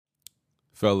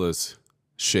Fellas,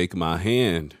 shake my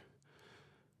hand.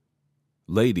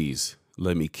 Ladies,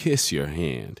 let me kiss your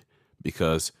hand,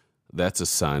 because that's a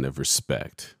sign of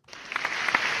respect.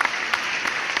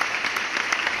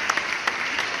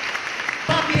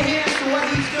 Clap your hands to what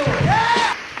he's doing.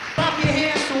 Yeah! Clap your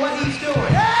hands to what he's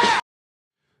doing. Yeah!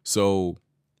 So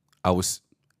I was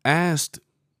asked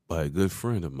by a good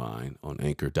friend of mine on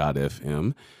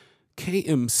Anchor.fm,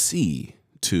 KMC,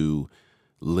 to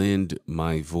lend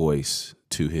my voice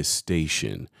to his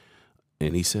station.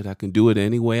 And he said I can do it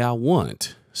any way I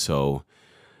want. So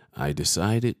I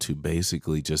decided to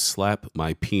basically just slap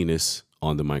my penis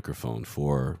on the microphone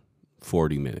for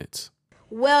 40 minutes.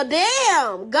 Well,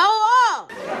 damn, go on.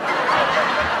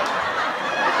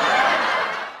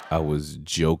 I was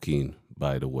joking,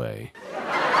 by the way.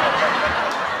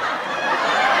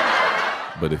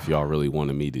 But if y'all really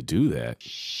wanted me to do that,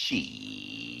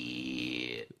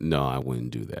 no, I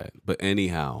wouldn't do that. But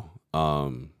anyhow,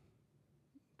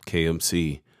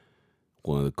 KMC,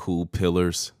 one of the cool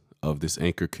pillars of this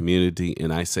Anchor community.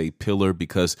 And I say pillar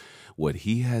because what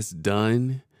he has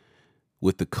done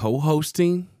with the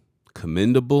co-hosting,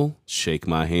 commendable. Shake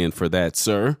my hand for that,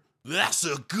 sir. That's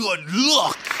a good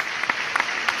look.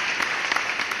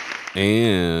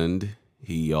 And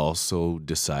he also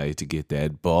decided to get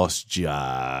that boss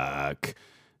jock.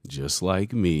 Just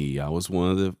like me, I was one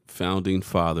of the founding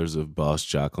fathers of Boss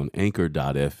Jock on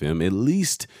Anchor.fm, at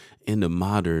least in the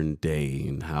modern day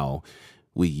and how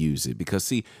we use it. Because,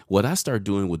 see, what I started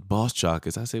doing with Boss Jock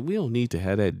is I said, we don't need to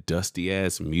have that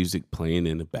dusty-ass music playing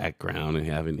in the background and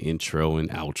have an intro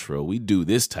and outro. We do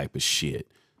this type of shit.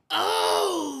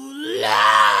 Oh,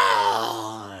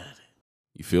 Lord.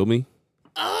 You feel me?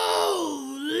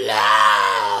 Oh, Lord.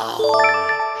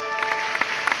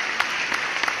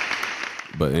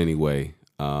 But anyway,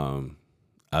 I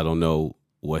don't know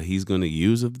what he's going to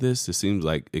use of this. It seems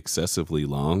like excessively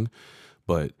long,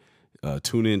 but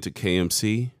tune in to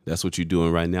KMC. That's what you're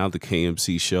doing right now. The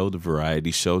KMC show, the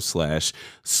variety show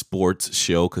 / sports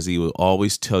show, because he will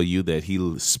always tell you that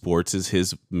sports is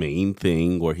his main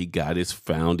thing, where he got his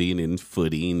founding and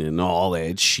footing and all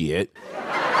that shit.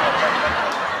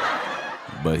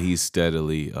 But he's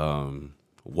steadily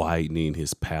widening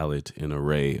his palette and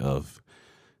array of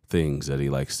things that he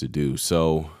likes to do.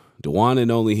 So the one and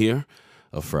only here,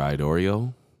 a fried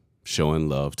Oreo, showing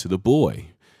love to the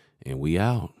boy. And we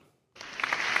out.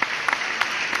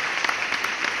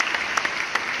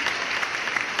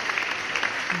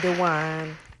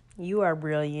 DeJuan, you are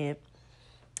brilliant.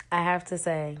 I have to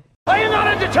say. Are you not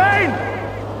entertained?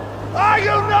 Are you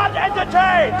not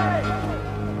entertained?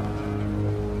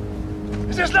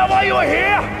 Is this not why you are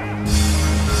here?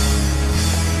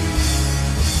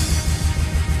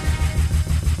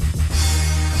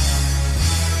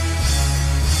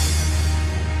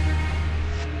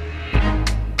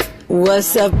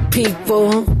 What's up,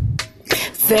 people?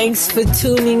 Thanks for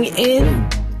tuning in.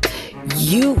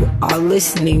 You are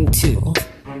listening to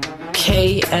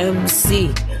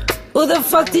KMC. Who the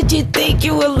fuck did you think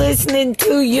you were listening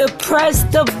to? You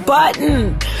pressed the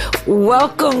button.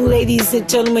 Welcome, ladies and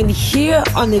gentlemen, here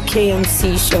on the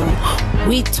KMC show.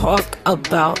 We talk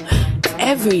about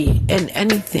every and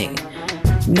anything.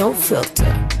 No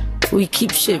filter. We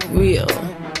keep shit real.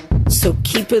 So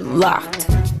keep it locked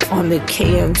on the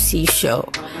KMC show.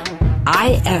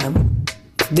 I am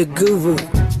the Guru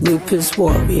Lupus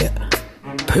Warrior.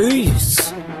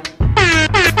 Peace.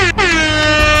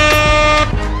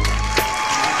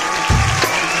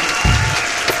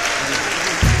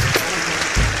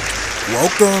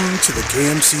 Welcome to the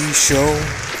KMC show.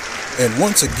 And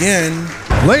once again,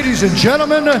 ladies and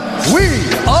gentlemen, we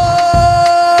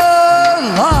are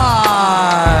live.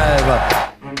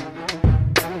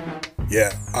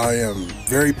 Yeah, I am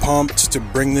very pumped to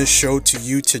bring this show to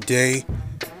you today.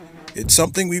 It's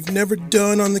something we've never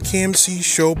done on the KMC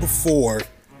show before.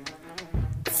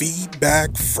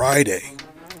 Feedback Friday.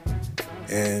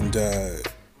 And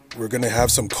we're going to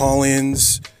have some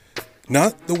call-ins,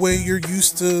 not the way you're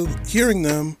used to hearing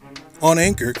them on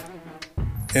Anchor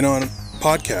and on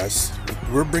podcasts.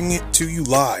 We're bringing it to you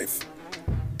live.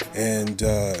 And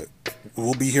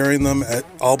we'll be hearing them.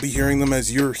 I'll be hearing them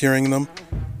as you're hearing them.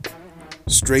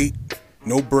 Straight,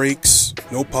 no breaks,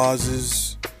 no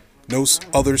pauses, no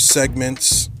other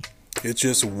segments. It's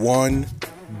just one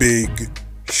big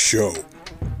show.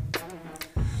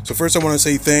 So first I want to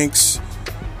say thanks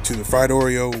to the Fried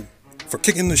Oreo for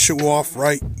kicking the show off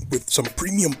right with some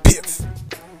premium piff.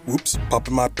 Whoops,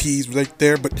 popping my P's right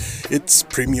there, but it's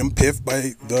premium piff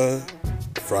by the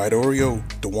Fried Oreo,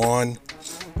 DeJuan.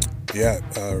 Yeah,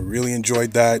 really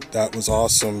enjoyed that. That was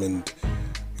awesome, and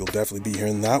You'll definitely be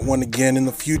hearing that one again in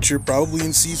the future, probably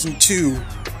in season 2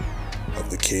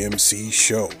 of the KMC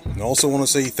show. And I also want to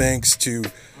say thanks to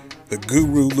the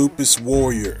Guru Lupus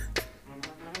Warrior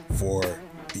for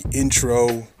the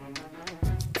intro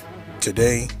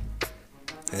today.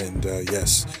 And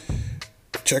yes,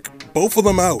 check both of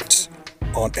them out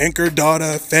on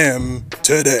Anchor.fm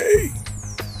today.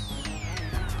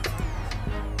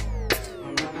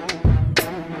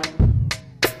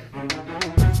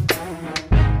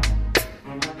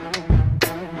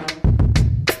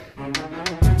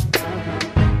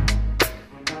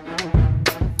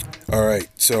 Alright,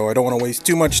 so I don't want to waste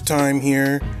too much time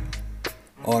here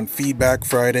on Feedback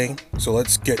Friday, so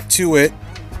let's get to it.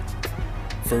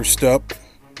 First up,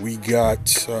 we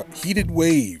got Heated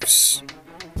Waves.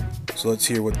 So let's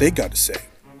hear what they got to say.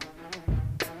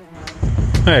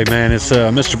 Hey man, it's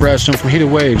Mr. Bradstone from Heated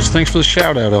Waves. Thanks for the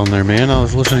shout out on there, man. I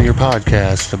was listening to your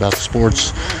podcast about the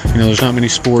sports. You know, there's not many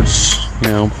sports,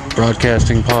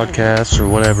 broadcasting podcasts or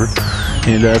whatever.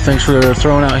 And thanks for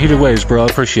throwing out Heated Waves, bro. I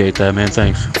appreciate that, man.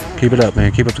 Thanks. Keep it up,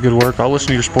 man. Keep up the good work. I'll listen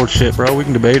to your sports shit, bro. We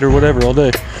can debate or whatever all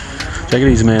day. Take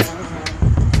it easy, man.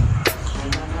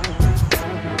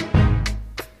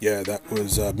 Yeah, that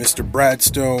was Mr.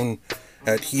 Bradstone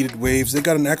at Heated Waves. They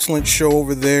got an excellent show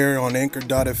over there on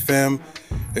Anchor.fm.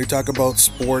 They talk about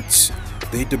sports.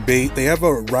 They debate. They have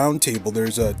a round table.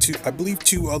 There's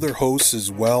two other hosts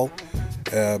as well.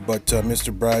 But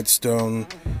Mr.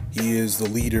 Bradstone, he is the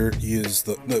leader. He is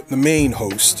the main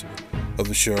host of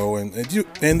the show, and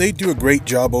they do a great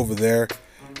job over there.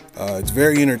 It's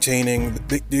very entertaining.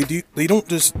 They don't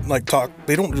just talk.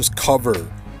 They don't just cover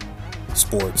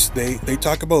sports. They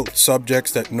talk about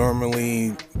subjects that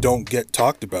normally don't get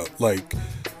talked about, like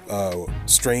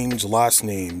strange last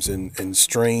names and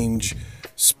strange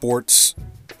sports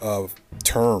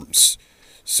terms.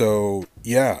 So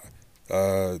yeah,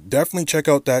 definitely check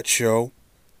out that show,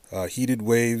 Heated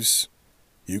Waves.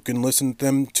 You can listen to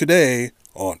them today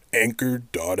on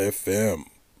Anchor.fm.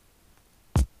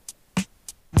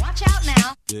 Watch out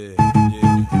now.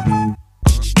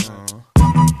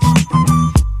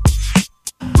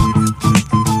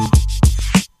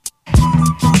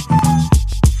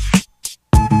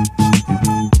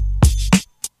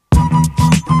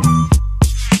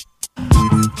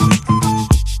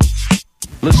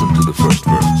 Listen to the first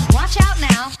verse. Watch out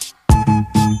now.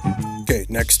 Okay,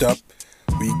 next up,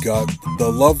 we got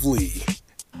the lovely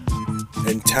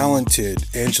and talented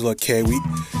Angela Kay.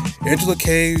 Angela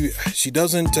Kay, she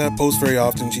doesn't post very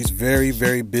often. She's very,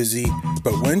 very busy.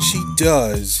 But when she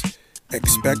does,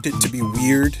 expect it to be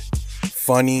weird,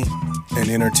 funny, and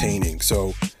entertaining.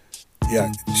 So,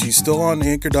 yeah, she's still on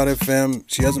Anchor.fm.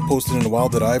 She hasn't posted in a while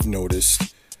that I've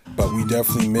noticed. But we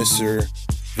definitely miss her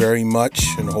very much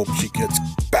and hope she gets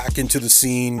back into the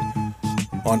scene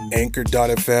on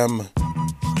Anchor.fm.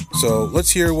 So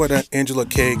let's hear what Angela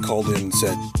Kay called in and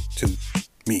said to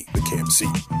me, the KMC.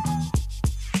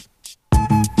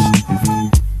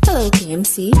 Hello,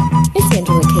 KMC. It's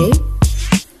Angela Kay.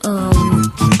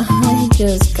 I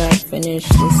just got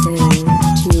finished listening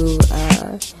to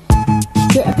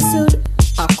your episode,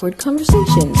 Awkward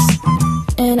Conversations.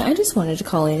 And I just wanted to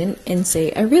call in and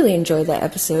say I really enjoyed that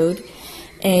episode.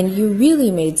 And you really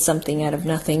made something out of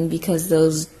nothing, because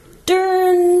those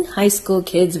darn high school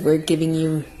kids were giving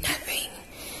you nothing.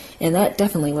 And that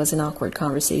definitely was an awkward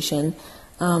conversation.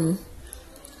 And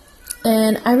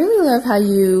I really love how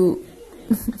you...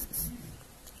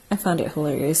 I found it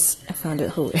hilarious.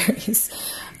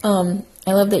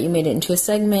 I love that you made it into a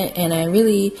segment, and I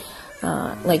really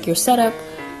like your setup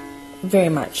very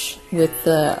much with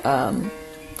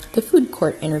the food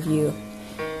court interview.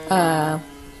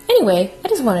 Anyway, I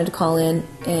just wanted to call in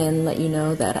and let you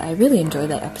know that I really enjoyed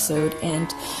that episode, and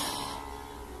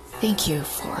thank you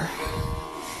for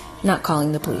not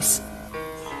calling the police.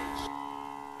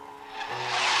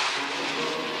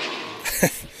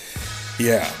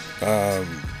 Yeah,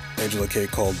 Angela Kay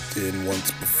called in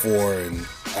once before and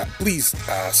please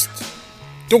asked,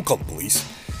 don't call the police.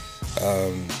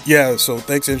 Yeah, so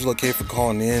thanks Angela Kay for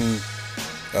calling in.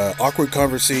 Awkward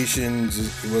Conversations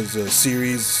was a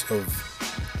series of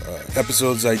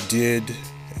episodes I did,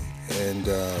 and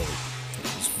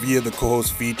via the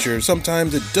co-host feature.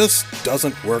 Sometimes it just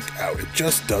doesn't work out. It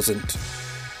just doesn't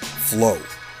flow,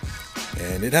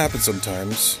 and it happens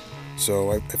sometimes.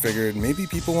 So I figured maybe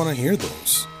people want to hear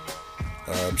those.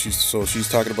 She's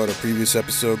talking about a previous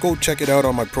episode. Go check it out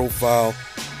on my profile.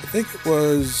 I think it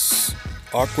was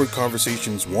Awkward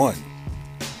Conversations 1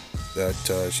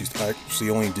 that she's actually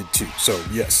only did 2. So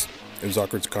yes, it was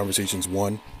Awkward Conversations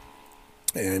 1.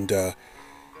 And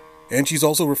she's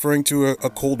also referring to a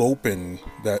cold open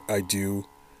that I do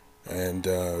And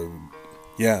the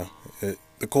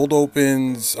cold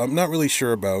opens, I'm not really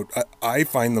sure about. I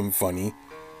find them funny.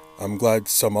 I'm glad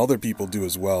some other people do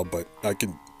as well, but I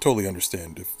can totally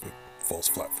understand if it falls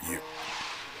flat for you.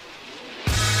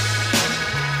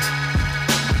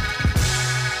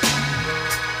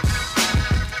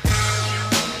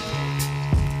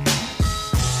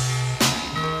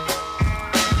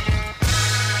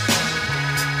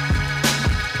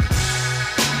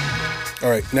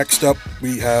 Alright, next up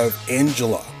we have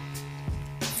Angela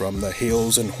from the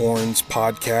Halos and Horns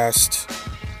podcast.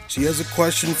 She has a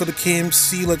question for the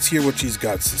KMC. Let's hear what she's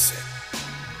got to say.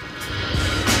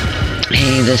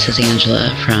 Hey, this is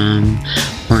Angela from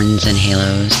Horns and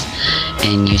Halos,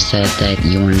 and you said that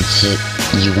you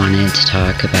wanted to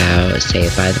talk about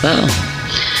Saved by the Bell.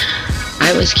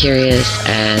 I was curious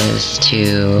as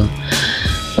to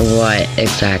what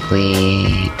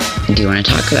exactly do you want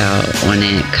to talk about when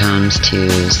it comes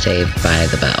to Saved by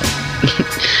the Bell.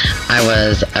 I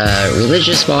was a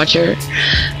religious watcher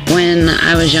when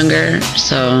I was younger,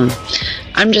 so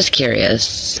I'm just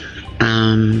curious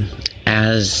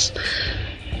as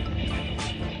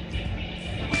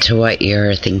to what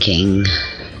you're thinking.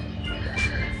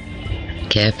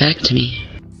 Get back to me.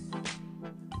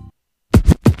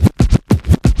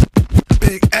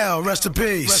 Big L, rest in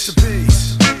peace. Rest in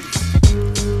peace.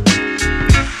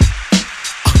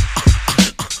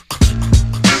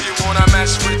 You wanna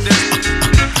mess with this?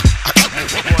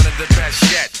 One of the best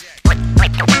yet.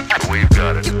 We've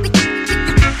got it. You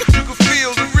can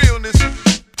feel the realness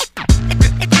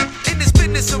in this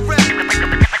business of rap.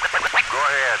 Go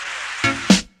ahead.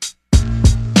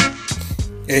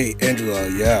 Hey, Angela,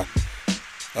 yeah.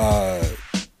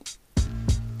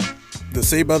 The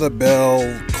Saved by the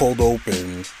Bell cold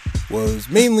open was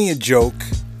mainly a joke.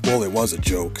 Well, it was a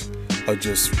joke. I was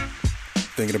just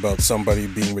thinking about somebody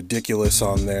being ridiculous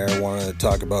on there, wanting to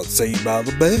talk about Saved by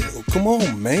the Bell. Come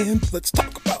on, man. Let's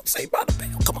talk about Saved by the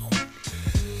Bell. Come on.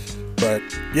 But,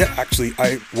 yeah, actually,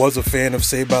 I was a fan of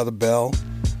Saved by the Bell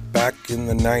back in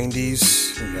the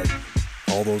 90s.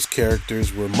 All those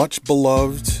characters were much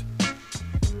beloved.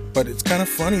 But it's kind of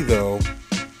funny, though.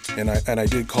 And I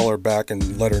did call her back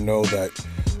and let her know that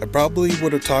I probably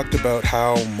would have talked about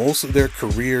how most of their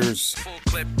careers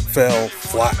fell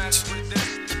flat.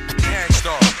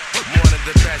 One of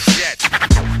the best yet.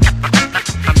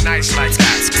 I'm nice like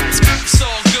that. It's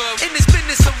all good in this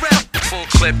business of rap. Full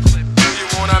clip. You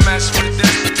wanna mess with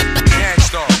this?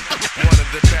 Gangstar. One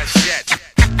of the best yet.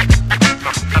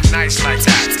 I'm nice like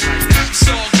that. It's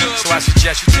all good. So I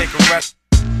suggest you take a rest.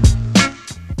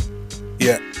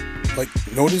 Yeah, like,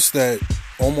 notice that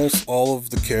almost all of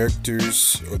the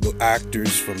characters or the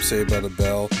actors from Saved by the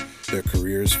Bell, their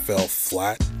careers fell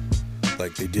flat.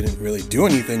 Like, they didn't really do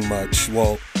anything much.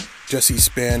 Well, Jesse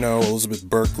Spano, Elizabeth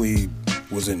Berkley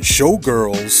was in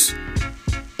Showgirls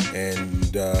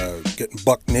and getting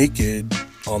buck naked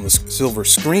on the silver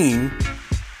screen.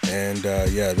 And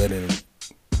that didn't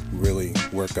really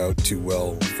work out too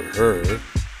well for her.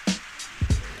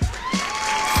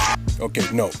 Okay,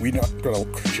 no, we're not gonna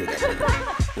share that. We're gonna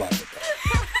laugh at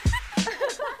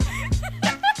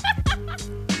that.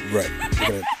 Right, we're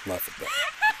gonna laugh at that.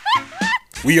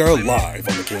 We are live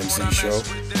on the KMC show.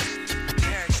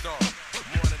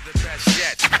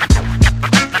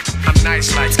 I'm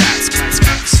nice like that.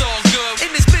 It's all good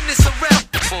in this business of rap.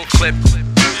 Full clip.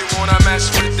 You wanna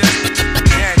mess with this?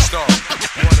 Gangstar.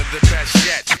 One of the best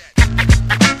yet.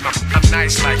 I'm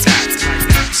nice like that.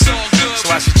 It's all good. So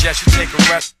I suggest you take a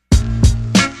rest.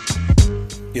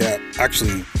 Yeah,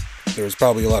 actually, there's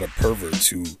probably a lot of perverts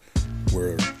who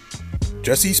were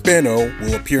Jesse Spano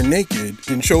will appear naked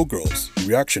in Showgirls. The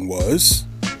reaction was,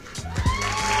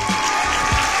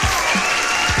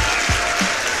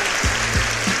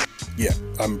 yeah,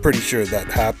 I'm pretty sure that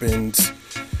happened.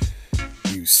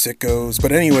 You sickos.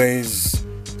 But anyways,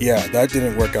 yeah, that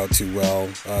didn't work out too well.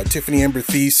 Tiffany Amber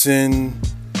Thiessen,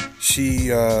 she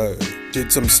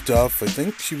did some stuff. I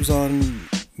think she was on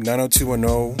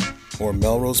 90210 or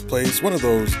Melrose Place, one of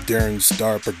those Darren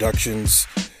Star productions.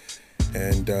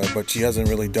 And but she hasn't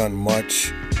really done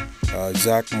much.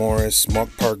 Zach Morris,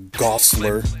 Mark Park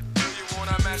Gosselaar,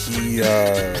 he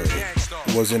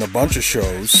was in a bunch of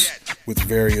shows with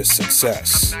various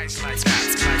success. It's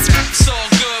all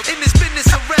good in this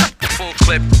business of rap. Full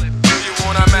clip. You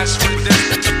wanna mess with the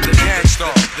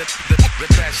gangstar, the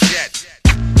best yet.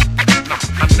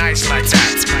 I'm nice like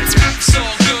that. It's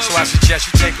all good. So I suggest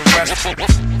you take a rest.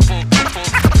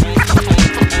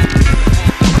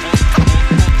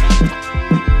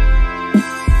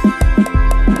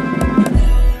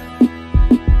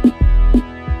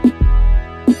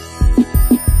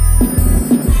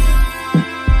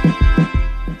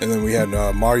 And then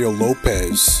Mario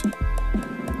Lopez.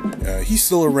 He's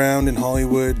still around in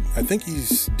Hollywood. I think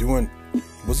he's doing...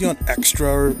 Was he on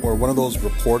Extra or one of those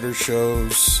reporter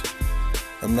shows?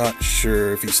 I'm not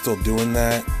sure if he's still doing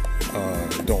that.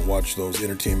 I don't watch those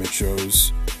entertainment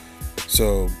shows.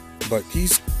 So, but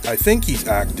I think he's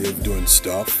active doing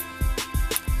stuff.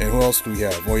 And who else do we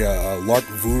have? Oh yeah, Lark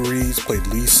Voorhees played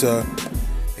Lisa.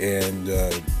 And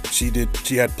she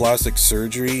had plastic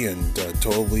surgery and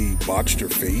totally botched her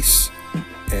face.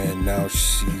 And now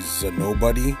she's a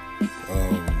nobody.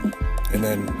 And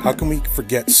then how can we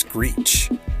forget Screech?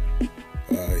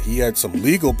 He had some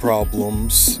legal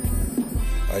problems.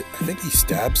 I think he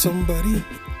stabbed somebody.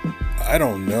 I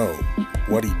don't know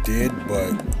what he did,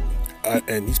 but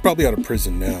and he's probably out of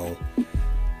prison now,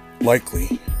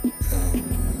 likely.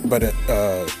 But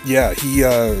yeah, he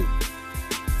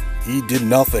did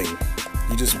nothing.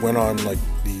 He just went on like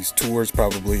these tours,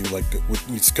 probably like with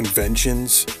these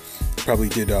conventions. Probably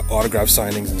did autograph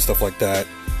signings and stuff like that.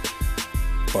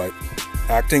 But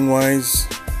acting wise,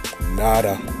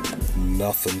 nada,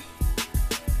 nothing.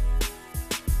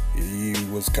 He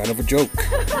was kind of a joke.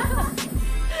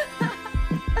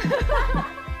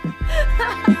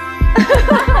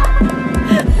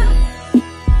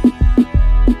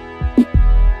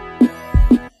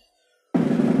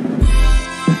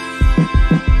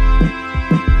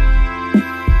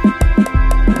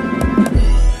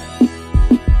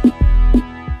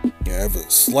 Yeah, I have a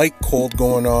slight cold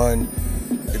going on.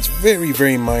 It's very,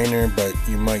 very minor, but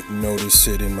you might notice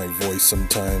it in my voice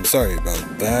sometimes. Sorry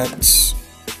about that.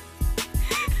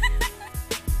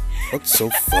 What's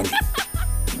so funny?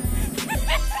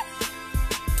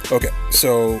 Okay,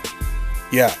 so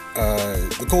yeah,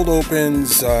 the cold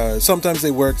opens. Sometimes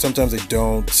they work, sometimes they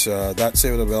don't. That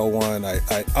Save the Bell one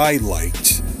I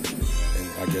liked, and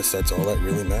I guess that's all that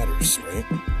really matters, right?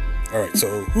 All right,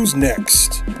 so who's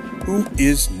next? Who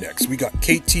is next? We got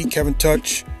KT Kevin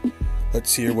Touch.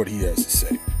 Let's hear what he has to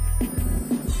say.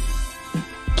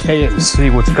 KMC,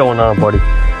 what's going on, buddy?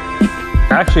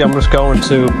 Actually, I'm just going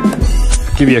to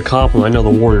give you a compliment. I know the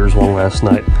Warriors won last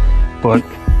night, but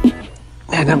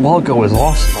man, that logo is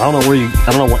awesome. I don't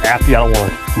know what app you.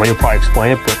 Well, you'll probably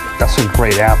explain it, but that's a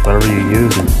great app, whatever you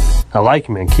use. And I like it,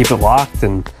 man. Keep it locked,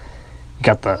 and you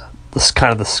got the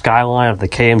kind of the skyline of the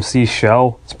KMC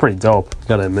show. It's pretty dope,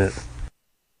 gotta admit.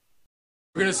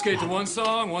 We're gonna skate to one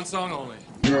song only.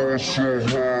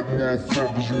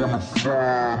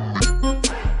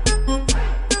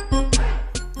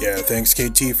 Yeah, thanks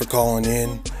KT for calling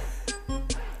in.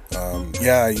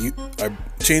 Yeah, I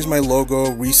changed my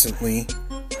logo recently.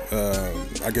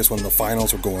 I guess when the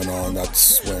finals were going on,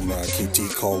 that's when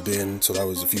KT called in. So that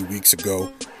was a few weeks ago.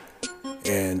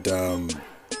 And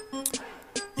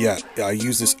yeah, I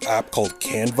use this app called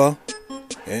Canva,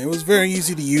 and it was very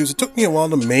easy to use. It took me a while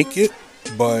to make it,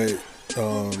 but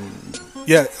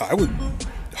yeah, I would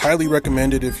highly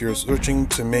recommend it if you're searching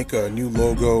to make a new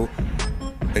logo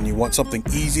and you want something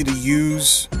easy to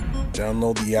use.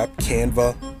 Download the app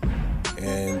Canva,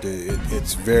 and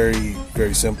it's very,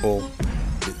 very simple.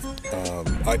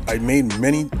 I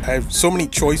have so many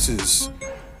choices,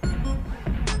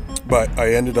 but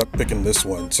I ended up picking this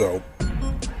one. So,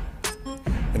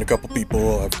 and a couple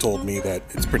people have told me that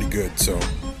it's pretty good, so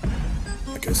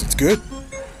I guess it's good.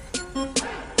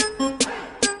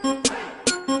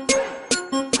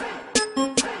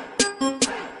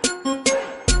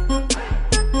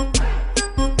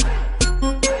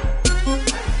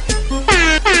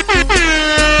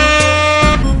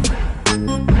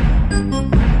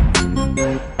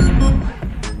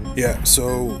 Yeah,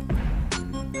 so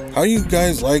how are you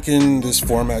guys liking this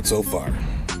format so far?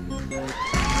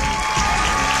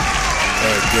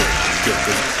 Good.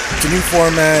 It's a new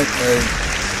format,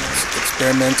 it's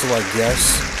experimental, I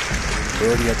guess. We're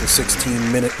already at the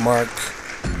 16-minute mark,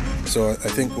 so I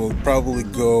think we'll probably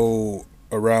go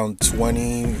around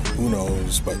 20, who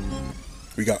knows, but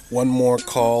we got one more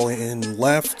call in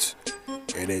left,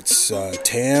 and it's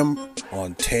Tam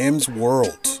on Tam's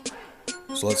World.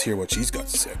 So let's hear what she's got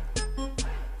to say.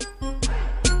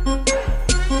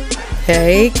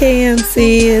 Hey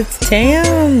KMC, it's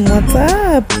Tam. What's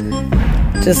up?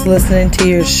 Just listening to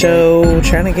your show,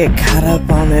 trying to get caught up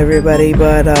on everybody,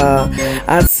 but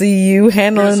I see you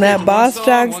handling that Boss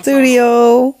Jock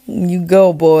studio. You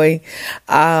go, boy.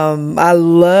 I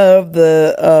love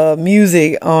the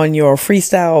music on your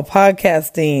freestyle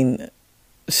podcasting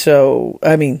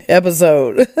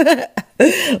episode.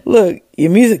 Look,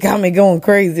 your music got me going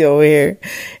crazy over here.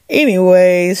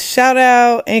 Anyways, shout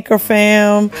out Anchor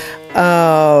fam.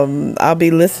 I'll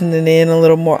be listening in a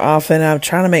little more often. I'm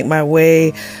trying to make my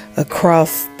way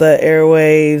across the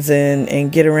airwaves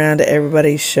and get around to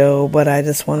everybody's show, but I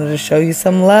just wanted to show you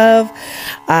some love.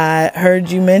 I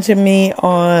heard you mention me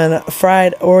on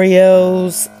Fried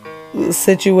Oreos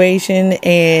situation,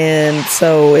 and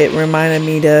so it reminded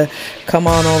me to come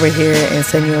on over here and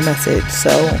send you a message.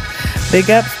 So big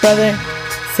ups, brother.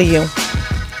 See you.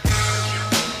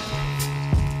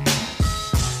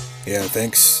 Yeah,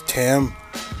 thanks, Tam.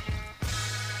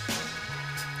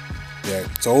 Yeah,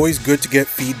 it's always good to get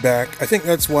feedback. I think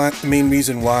that's the main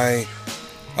reason why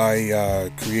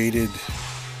I created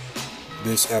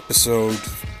this episode,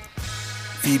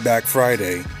 Feedback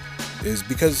Friday, is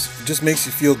because it just makes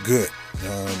you feel good.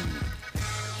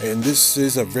 And this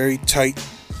is a very tight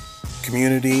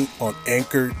community on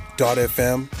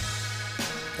Anchor.fm.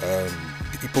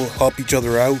 People help each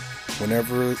other out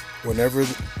whenever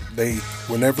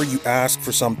you ask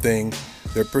for something.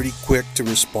 They're pretty quick to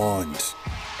respond,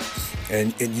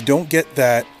 and you don't get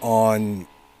that on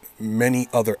many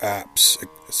other apps,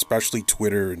 especially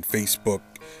Twitter and Facebook.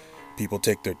 People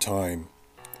take their time,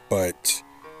 but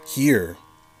here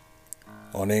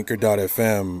on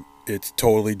Anchor.fm, it's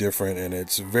totally different, and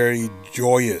it's very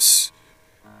joyous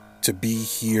to be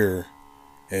here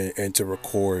and to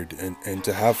record and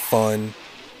to have fun.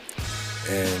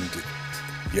 And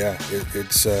yeah,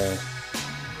 it's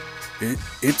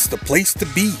the place to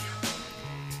be,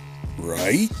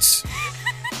 right?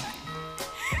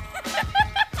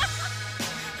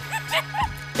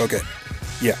 Okay,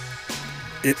 yeah,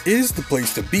 it is the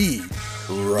place to be,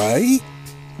 right?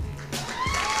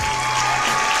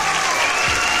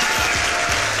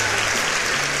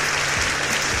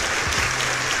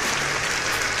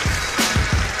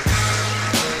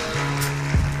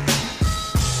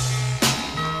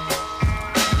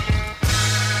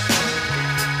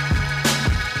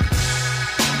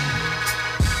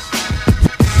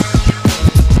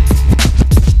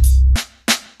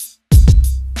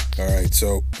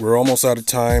 So we're almost out of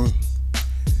time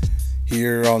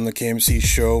here on the KMC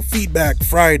show. Feedback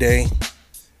Friday.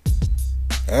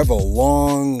 I have a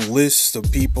long list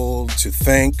of people to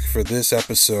thank for this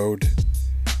episode.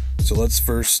 So let's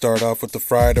first start off with the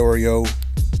Fried Oreo,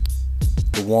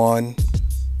 the Juan.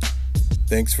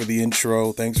 Thanks for the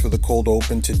intro. Thanks for the cold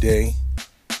open today.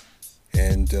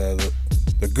 And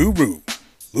the Guru,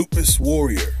 Lupus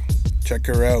Warrior. Check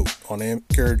her out on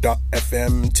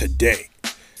Anchor.fm today.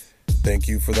 Thank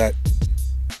you for that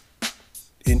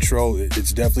intro.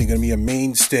 It's definitely going to be a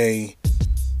mainstay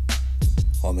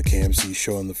on the KMC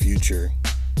show in the future.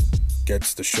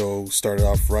 Gets the show started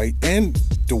off right, and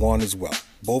Dewan as well.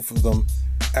 Both of them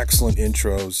excellent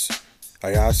intros.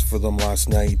 I asked for them last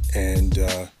night, and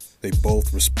they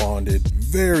both responded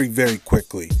very, very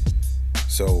quickly.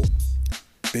 So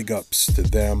big ups to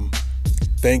them.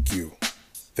 Thank you.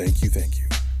 Thank you. Thank you.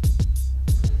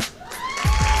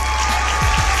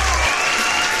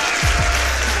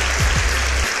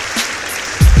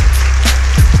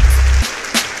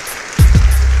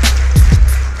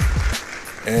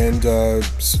 And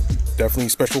definitely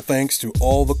special thanks to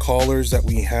all the callers that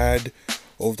we had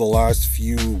over the last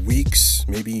few weeks,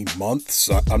 maybe months.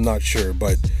 I'm not sure,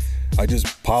 but I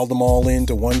just piled them all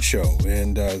into one show.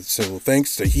 And so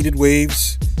thanks to Heated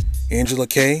Waves, Angela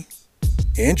K,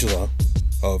 Angela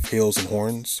of Halos and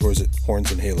Horns, or is it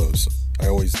Horns and Halos? I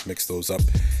always mix those up.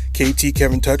 KT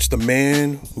Kevin Touch, the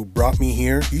man who brought me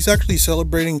here. He's actually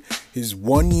celebrating his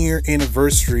 1 year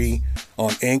anniversary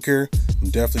on Anchor. I'm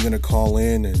definitely going to call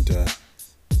in and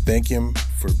thank him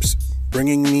for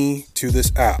bringing me to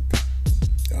this app.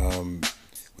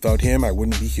 Without him, I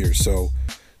wouldn't be here. So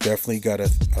definitely got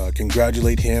to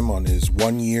congratulate him on his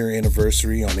 1 year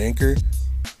anniversary on Anchor.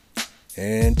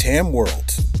 And Tam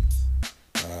World.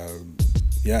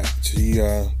 Yeah, she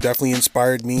definitely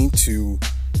inspired me to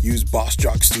use Boss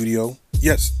Jock Studio.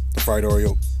 Yes, the Fried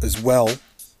Oreo as well.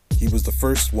 He was the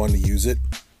first one to use it.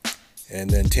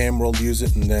 And then Tam World used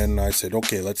it, and then I said,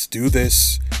 okay, let's do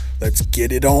this. Let's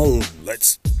get it on.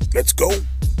 Let's go. And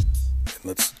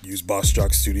let's use Boss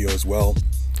Jock Studio as well.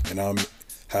 And I'm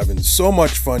having so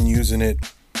much fun using it.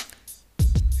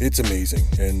 It's amazing.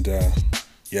 And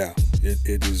yeah,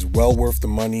 it is well worth the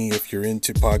money. If you're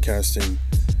into podcasting,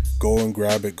 go and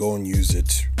grab it. Go and use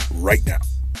it right now.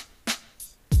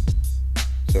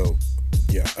 So,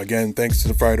 yeah, again, thanks to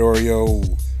the Fried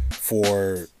Oreo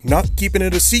for not keeping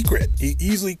it a secret. He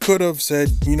easily could have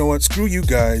said, you know what, screw you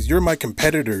guys. You're my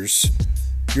competitors.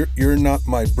 You're not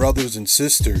my brothers and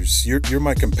sisters. You're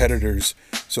my competitors.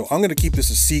 So I'm going to keep this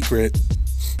a secret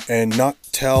and not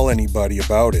tell anybody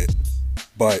about it.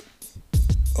 But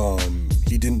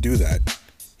he didn't do that.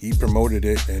 He promoted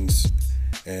it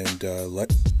and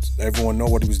let everyone know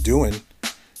what he was doing.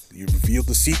 He revealed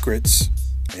the secrets,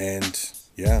 and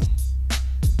yeah,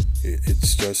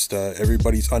 it's just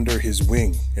everybody's under his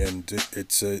wing, and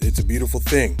it's a beautiful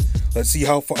thing. Let's see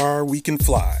how far we can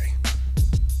fly.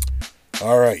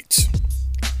 All right,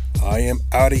 I am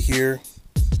out of here.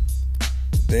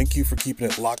 Thank you for keeping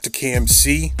it locked to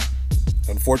KMC.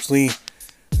 Unfortunately,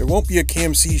 there won't be a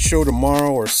KMC show tomorrow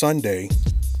or Sunday,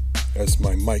 as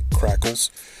my mic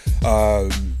crackles.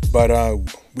 But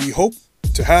we hope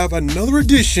to have another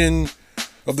edition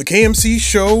of the KMC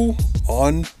show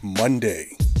on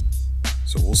Monday.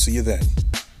 So we'll see you then.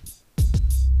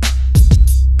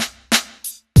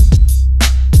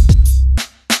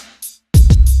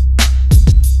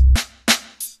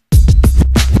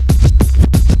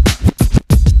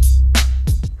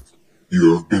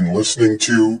 You have been listening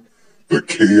to The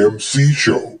KMC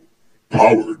Show,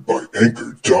 powered by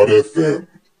Anchor.fm.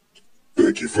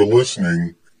 Thank you for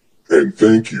listening, and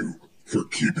thank you for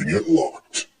keeping it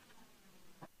locked.